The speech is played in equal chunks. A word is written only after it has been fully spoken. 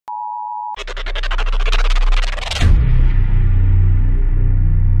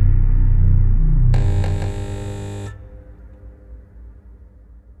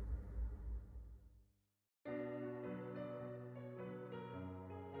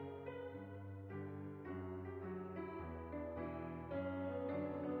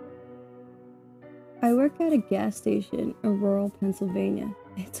I work at a gas station in rural Pennsylvania.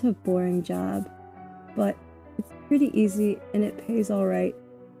 It's a boring job, but it's pretty easy and it pays alright.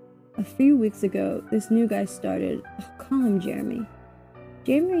 A few weeks ago, this new guy started. I'll call him Jeremy.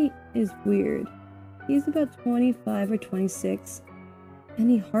 Jeremy is weird. He's about 25 or 26, and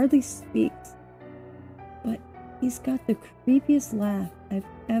he hardly speaks. But he's got the creepiest laugh I've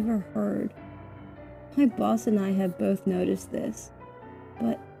ever heard. My boss and I have both noticed this,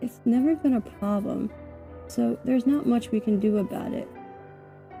 but it's never been a problem, so there's not much we can do about it.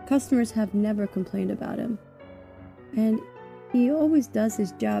 Customers have never complained about him, and he always does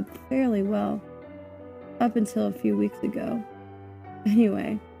his job fairly well, up until a few weeks ago.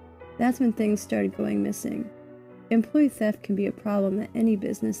 Anyway, that's when things started going missing. Employee theft can be a problem at any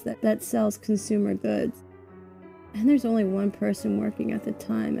business that sells consumer goods, and there's only one person working at the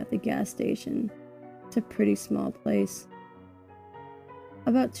time at the gas station. It's a pretty small place.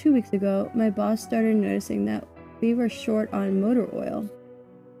 About 2 weeks ago, my boss started noticing that we were short on motor oil.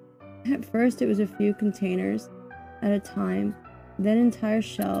 At first, it was a few containers at a time, then entire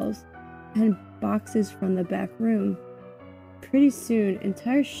shelves, and boxes from the back room. Pretty soon,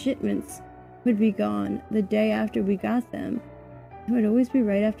 entire shipments would be gone the day after we got them. It would always be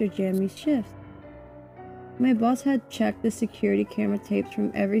right after Jeremy's shift. My boss had checked the security camera tapes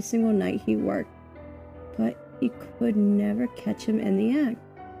from every single night he worked, but he could never catch him in the act.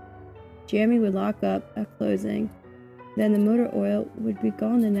 Jeremy would lock up at closing, then the motor oil would be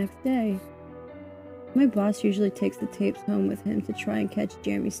gone the next day. My boss usually takes the tapes home with him to try and catch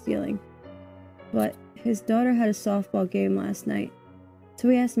Jeremy stealing, but his daughter had a softball game last night, so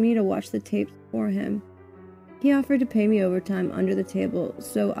he asked me to watch the tapes for him. He offered to pay me overtime under the table,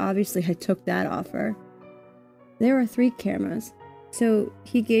 so obviously I took that offer. There were 3 cameras, so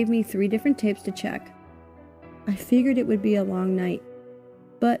he gave me 3 different tapes to check. I figured it would be a long night,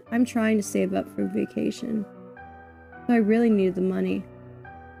 but I'm trying to save up for vacation, so I really needed the money.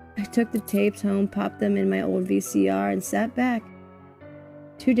 I took the tapes home, popped them in my old VCR, and sat back.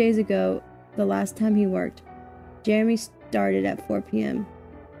 2 days ago, the last time he worked, Jeremy started at 4 p.m.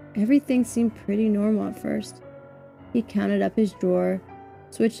 Everything seemed pretty normal at first. He counted up his drawer,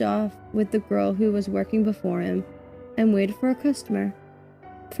 switched off with the girl who was working before him, and waited for a customer.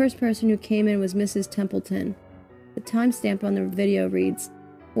 The first person who came in was Mrs. Templeton. The timestamp on the video reads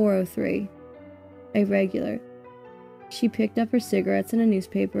 4:03. A regular. She picked up her cigarettes and a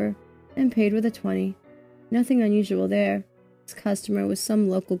newspaper and paid with a 20. Nothing unusual there. This customer was some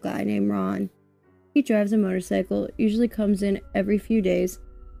local guy named Ron. He drives a motorcycle, usually comes in every few days.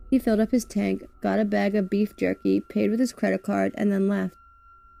 He filled up his tank, got a bag of beef jerky, paid with his credit card, and then left.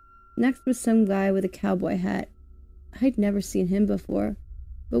 Next was some guy with a cowboy hat. I'd never seen him before,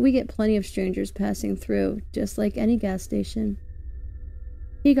 but we get plenty of strangers passing through, just like any gas station.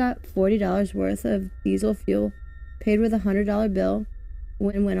 He got $40 worth of diesel fuel, paid with a $100 bill,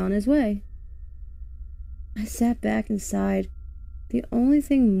 and went on his way. I sat back and sighed. The only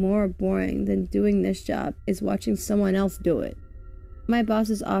thing more boring than doing this job is watching someone else do it. My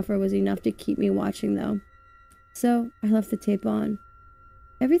boss's offer was enough to keep me watching, though, so I left the tape on.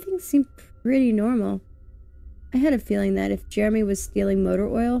 Everything seemed pretty normal. I had a feeling that if Jeremy was stealing motor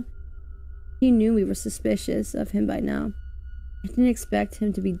oil, he knew we were suspicious of him by now. I didn't expect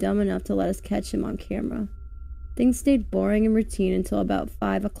him to be dumb enough to let us catch him on camera. Things stayed boring and routine until about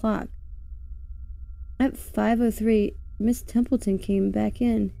 5 o'clock. At 5:03, Miss Templeton came back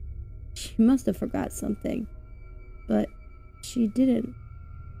in. She must have forgot something. But she didn't.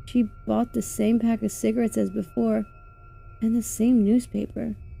 She bought the same pack of cigarettes as before, and the same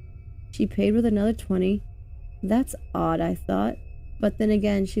newspaper. She paid with another 20. That's odd, I thought, but then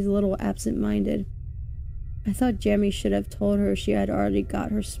again, she's a little absent-minded. I thought Jeremy should have told her she had already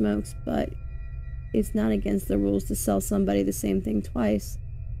got her smokes, but it's not against the rules to sell somebody the same thing twice.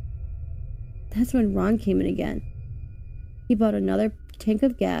 That's when Ron came in again. He bought another tank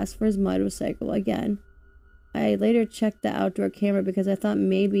of gas for his motorcycle again. I later checked the outdoor camera because I thought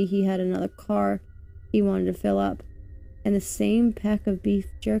maybe he had another car he wanted to fill up, and the same pack of beef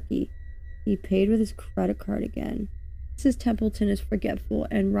jerky. He paid with his credit card again. Mrs. Templeton is forgetful,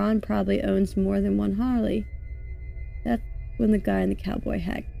 and Ron probably owns more than one Harley. That's when the guy in the cowboy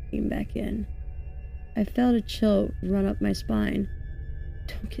hat came back in. I felt a chill run up my spine.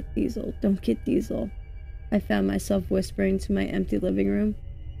 Don't get Diesel, don't get Diesel. I found myself whispering to my empty living room.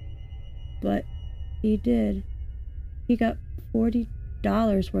 but he did. He got $40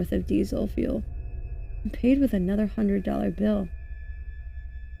 worth of diesel fuel and paid with another $100 bill.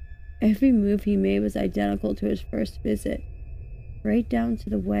 Every move he made was identical to his first visit, right down to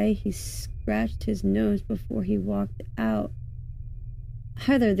the way he scratched his nose before he walked out.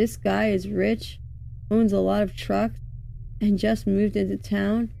 Either this guy is rich, owns a lot of trucks, and just moved into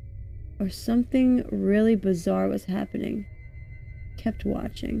town, or something really bizarre was happening. Kept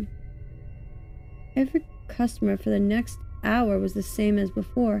watching. Every customer for the next hour was the same as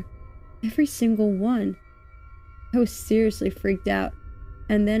before. Every single one. I was seriously freaked out.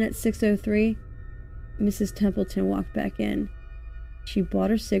 And then at 6:03, Mrs. Templeton walked back in. She bought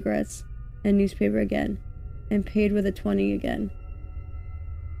her cigarettes and newspaper again, and paid with a 20 again.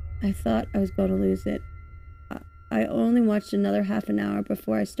 I thought I was going to lose it. I only watched another half an hour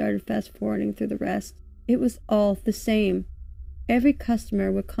before I started fast-forwarding through the rest. It was all the same. Every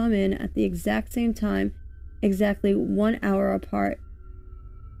customer would come in at the exact same time, exactly 1 hour apart.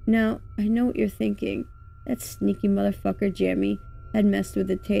 Now, I know what you're thinking. That sneaky motherfucker Jeremy had messed with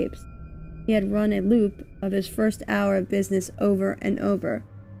the tapes. He had run a loop of his first hour of business over and over.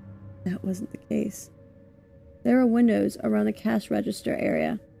 That wasn't the case. There are windows around the cash register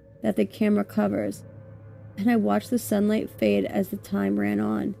area that the camera covers, and I watched the sunlight fade as the time ran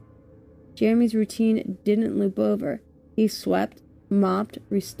on. Jeremy's routine didn't loop over. He swept, mopped,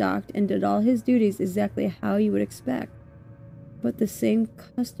 restocked, and did all his duties exactly how you would expect. But the same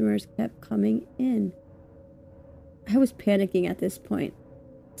customers kept coming in. I was panicking at this point.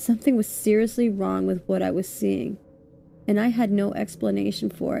 Something was seriously wrong with what I was seeing, and I had no explanation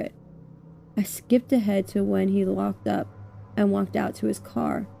for it. I skipped ahead to when he locked up and walked out to his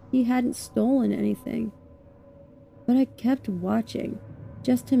car. He hadn't stolen anything. But I kept watching,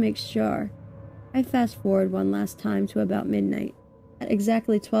 just to make sure. I fast-forward one last time to about midnight. At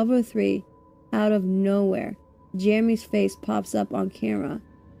exactly 12:03, out of nowhere, Jeremy's face pops up on camera.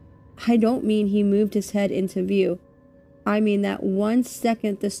 I don't mean he moved his head into view. I mean that 1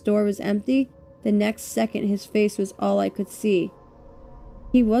 second the store was empty, the next second his face was all I could see.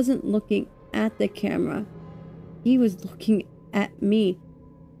 He wasn't looking at the camera. He was looking at me.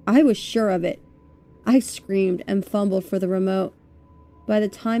 I was sure of it. I screamed and fumbled for the remote. By the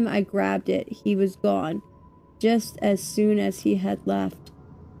time I grabbed it, he was gone, just as soon as he had left.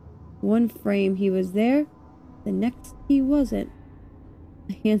 One frame he was there, the next he wasn't.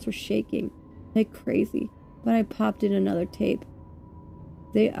 My hands were shaking like crazy, but I popped in another tape.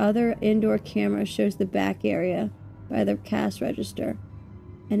 The other indoor camera shows the back area by the cash register,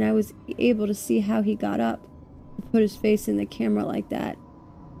 and I was able to see how he got up and put his face in the camera like that.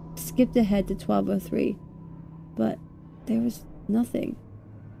 Skipped ahead to 12:03, but there was nothing.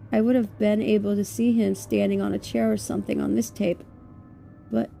 I would have been able to see him standing on a chair or something on this tape,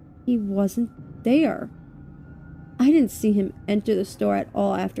 but he wasn't there. I didn't see him enter the store at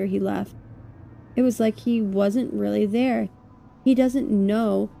all after he left. It was like he wasn't really there. He doesn't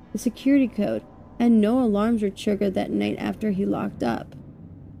know the security code, and no alarms were triggered that night after he locked up.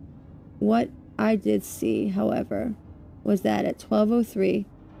 What I did see, however, was that at 12:03,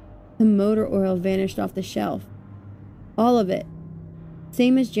 the motor oil vanished off the shelf. All of it.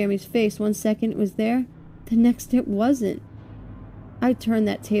 Same as Jeremy's face. 1 second it was there, the next it wasn't. I turned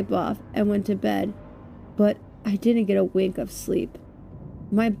that tape off and went to bed, but I didn't get a wink of sleep.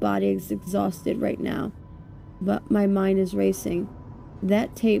 My body is exhausted right now, but my mind is racing.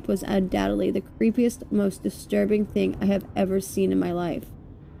 That tape was undoubtedly the creepiest, most disturbing thing I have ever seen in my life.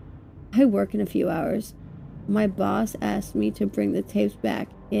 I work in a few hours. My boss asked me to bring the tapes back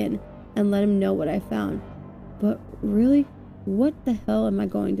in and let him know what I found. But really, what the hell am I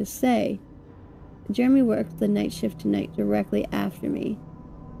going to say? Jeremy works the night shift tonight directly after me,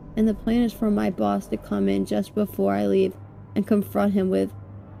 and the plan is for my boss to come in just before I leave and confront him with,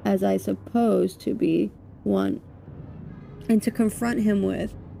 as I suppose to be one, and to confront him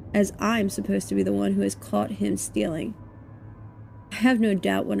with, as I'm supposed to be the one who has caught him stealing. I have no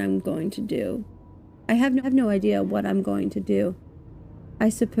doubt what I'm going to do. I have no idea what I'm going to do. I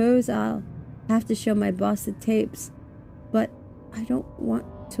suppose I'll have to show my boss the tapes, but I don't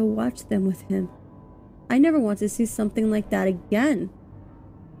want to watch them with him. I never want to see something like that again.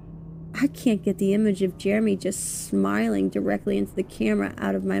 I can't get the image of Jeremy just smiling directly into the camera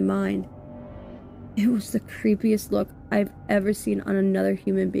out of my mind. It was the creepiest look I've ever seen on another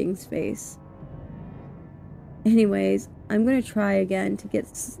human being's face. Anyways, I'm going to try again to get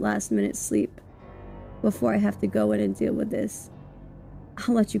last-minute sleep before I have to go in and deal with this.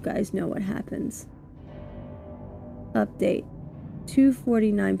 I'll let you guys know what happens. Update.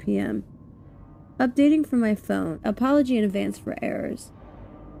 2:49 p.m. Updating from my phone. Apology in advance for errors.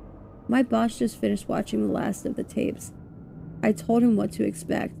 My boss just finished watching the last of the tapes. I told him what to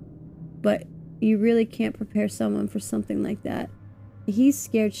expect, but you really can't prepare someone for something like that. He's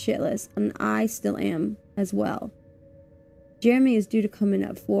scared shitless, and I still am as well. Jeremy is due to come in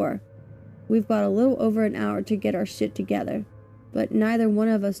at 4. We've got a little over an hour to get our shit together, but neither one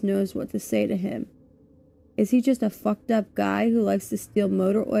of us knows what to say to him. Is he just a fucked up guy who likes to steal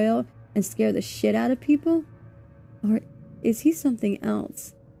motor oil and scare the shit out of people? Or is he something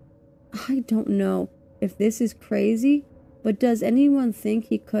else? I don't know if this is crazy, but does anyone think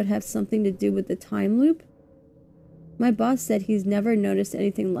he could have something to do with the time loop? My boss said he's never noticed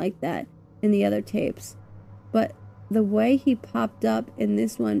anything like that in the other tapes, but the way he popped up in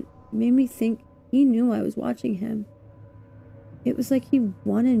this one made me think he knew I was watching him. It was like he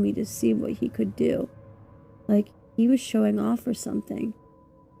wanted me to see what he could do, like he was showing off or something.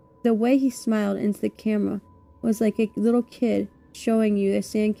 The way he smiled into the camera was like a little kid showing you a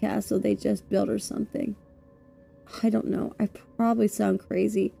sandcastle they just built or something. I don't know, I probably sound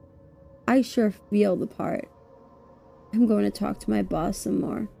crazy. I sure feel the part. I'm going to talk to my boss some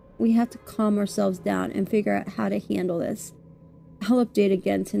more. We have to calm ourselves down and figure out how to handle this. I'll update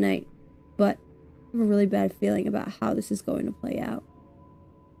again tonight, but I have a really bad feeling about how this is going to play out.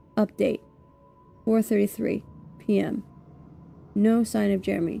 Update. 4:33 p.m. No sign of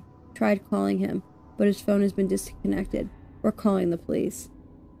Jeremy. Tried calling him, but his phone has been disconnected. We're calling the police.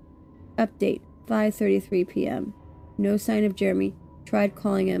 Update. 5:33 p.m. No sign of Jeremy. Tried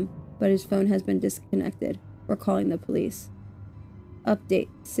calling him, but his phone has been disconnected. We're calling the police. Update.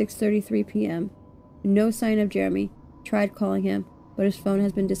 6:33 p.m. No sign of Jeremy. Tried calling him, but his phone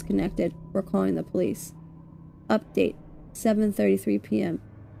has been disconnected. We're calling the police. Update. 7:33 p.m.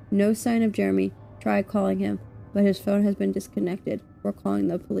 No sign of Jeremy. Tried calling him, but his phone has been disconnected. We're calling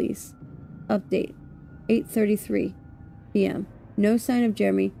the police. Update. 8:33 p.m. No sign of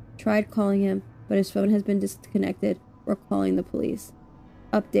Jeremy. Tried calling him, but his phone has been disconnected. We're calling the police.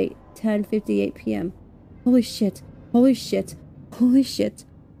 Update. 10:58 p.m. Holy shit. Holy shit. Holy shit.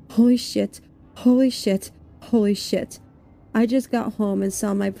 Holy shit. Holy shit. Holy shit. I just got home and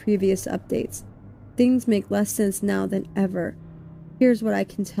saw my previous updates. Things make less sense now than ever. Here's what I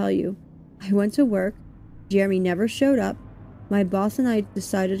can tell you. I went to work. Jeremy never showed up. My boss and I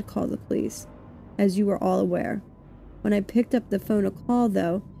decided to call the police, as you were all aware. When I picked up the phone to call,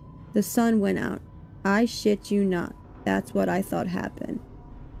 though, the sun went out. I shit you not. That's what I thought happened.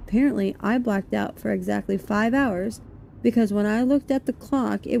 Apparently, I blacked out for exactly 5 hours, because when I looked at the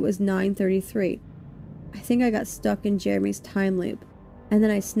clock, it was 9:33. I think I got stuck in Jeremy's time loop, and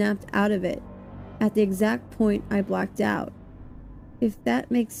then I snapped out of it at the exact point I blacked out. If that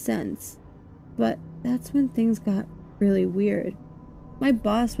makes sense. But that's when things got really weird. My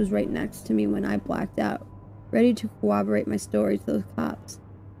boss was right next to me when I blacked out, ready to corroborate my story to the cops.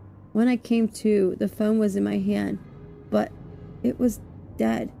 When I came to, the phone was in my hand, but it was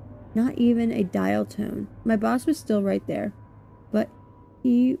dead. Not even a dial tone. My boss was still right there, but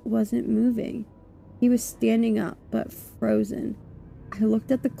he wasn't moving. He was standing up, but frozen. I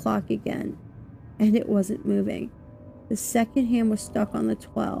looked at the clock again, and it wasn't moving. The second hand was stuck on the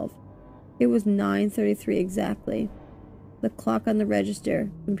 12. It was 9:33 exactly. The clock on the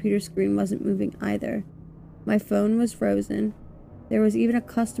register computer screen wasn't moving either. My phone was frozen. There was even a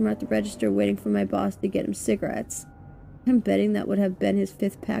customer at the register waiting for my boss to get him cigarettes. I'm betting that would have been his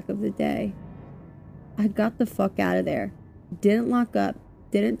 5th pack of the day. I got the fuck out of there. Didn't lock up,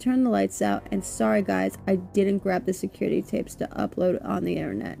 didn't turn the lights out, and sorry guys, I didn't grab the security tapes to upload on the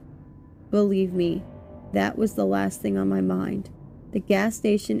internet. Believe me, that was the last thing on my mind. The gas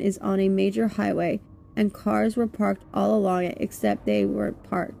station is on a major highway, and cars were parked all along it except they weren't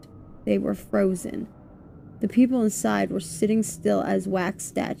parked. They were frozen. The people inside were sitting still as wax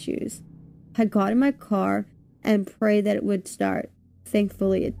statues. I got in my car and prayed that it would start.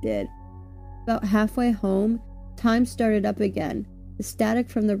 Thankfully it did. About halfway home, time started up again. The static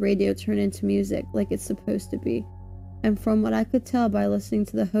from the radio turned into music like it's supposed to be. And from what I could tell by listening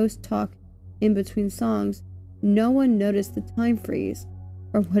to the host talk in between songs, no one noticed the time freeze,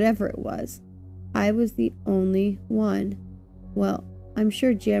 or whatever it was. I was the only one. Well, I'm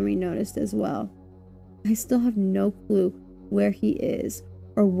sure Jeremy noticed as well. I still have no clue where he is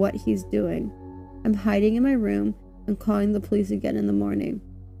or what he's doing. I'm hiding in my room and calling the police again in the morning.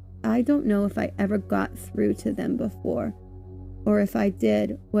 I don't know if I ever got through to them before, or if I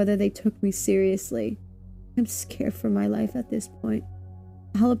did, whether they took me seriously. I'm scared for my life at this point.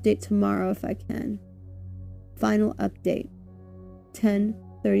 I'll update tomorrow if I can. Final update.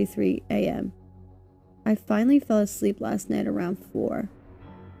 10:33 a.m. I finally fell asleep last night around 4.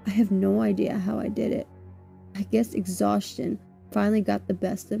 I have no idea how I did it. I guess exhaustion finally got the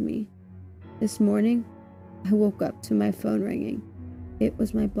best of me. This morning, I woke up to my phone ringing. It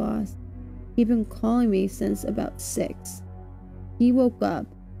was my boss. He'd been calling me since about 6. He woke up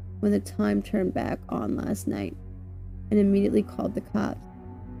when the time turned back on last night and immediately called the cops.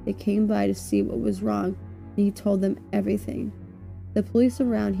 They came by to see what was wrong, and he told them everything. The police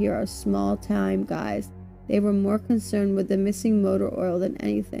around here are small-time guys. They were more concerned with the missing motor oil than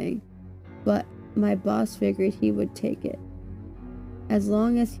anything, but my boss figured he would take it. As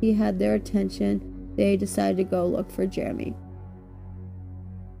long as he had their attention, they decided to go look for Jeremy.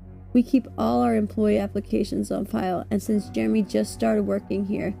 We keep all our employee applications on file, and since Jeremy just started working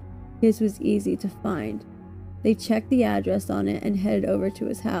here, his was easy to find. They checked the address on it and headed over to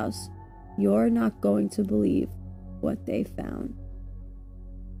his house. You're not going to believe what they found.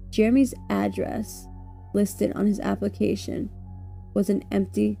 Jeremy's address, listed on his application, was an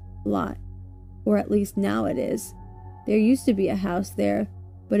empty lot, or at least now it is. There used to be a house there,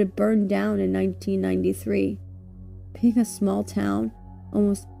 but it burned down in 1993. Being a small town,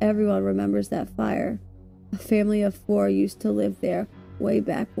 almost everyone remembers that fire. A family of 4 used to live there way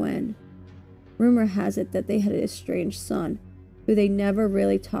back when. Rumor has it that they had an estranged son, who they never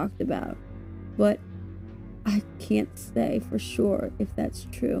really talked about, but I can't say for sure if that's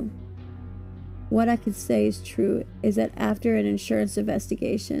true. What I can say is true is that after an insurance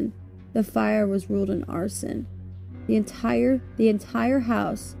investigation, the fire was ruled an arson. The entire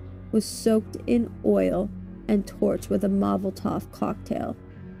house was soaked in oil and torched with a Molotov cocktail.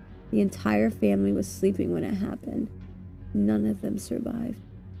 The entire family was sleeping when it happened. None of them survived.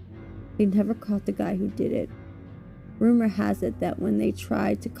 They never caught the guy who did it. Rumor has it that when they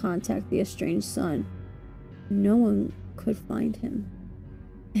tried to contact the estranged son, no one could find him.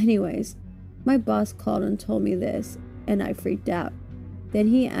 Anyways, my boss called and told me this, and I freaked out. Then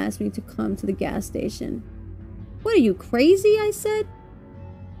he asked me to come to the gas station. "What are you, crazy?" I said.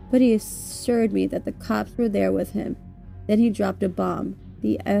 But he assured me that the cops were there with him. Then he dropped a bomb.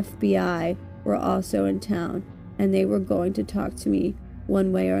 The FBI were also in town, and they were going to talk to me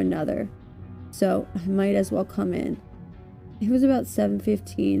one way or another. So I might as well come in. It was about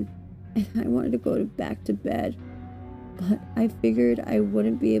 7:15, and I wanted to go back to bed. But I figured I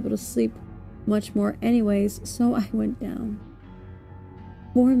wouldn't be able to sleep much more anyways, so I went down.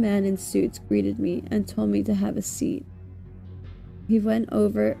 4 men in suits greeted me and told me to have a seat. We went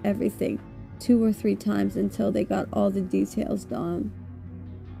over everything 2 or 3 times until they got all the details down.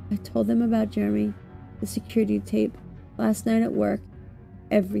 I told them about Jeremy, the security tape, last night at work,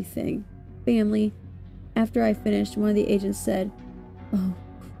 everything, family. After I finished, one of the agents said, "Oh,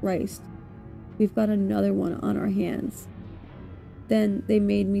 Christ, we've got another one on our hands." Then they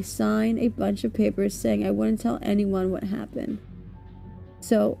made me sign a bunch of papers saying I wouldn't tell anyone what happened.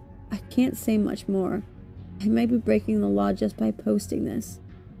 So I can't say much more. I might be breaking the law just by posting this.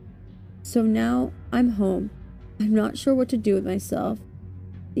 So now I'm home. I'm not sure what to do with myself.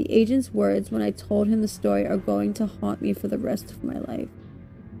 The agent's words when I told him the story are going to haunt me for the rest of my life.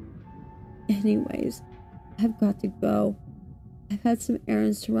 Anyways, I've got to go. I've had some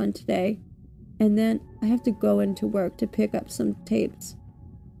errands to run today, and then I have to go into work to pick up some tapes.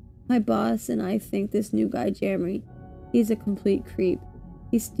 My boss and I think this new guy, Jeremy, he's a complete creep.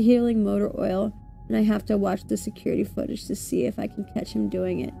 He's stealing motor oil, and I have to watch the security footage to see if I can catch him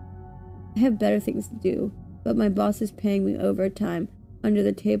doing it. I have better things to do, but my boss is paying me overtime under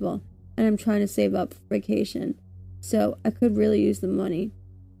the table, and I'm trying to save up for vacation, so I could really use the money.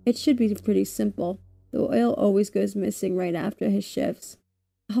 It should be pretty simple. The oil always goes missing right after his shifts.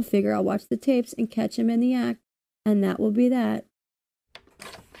 I'll watch the tapes and catch him in the act, and that will be that.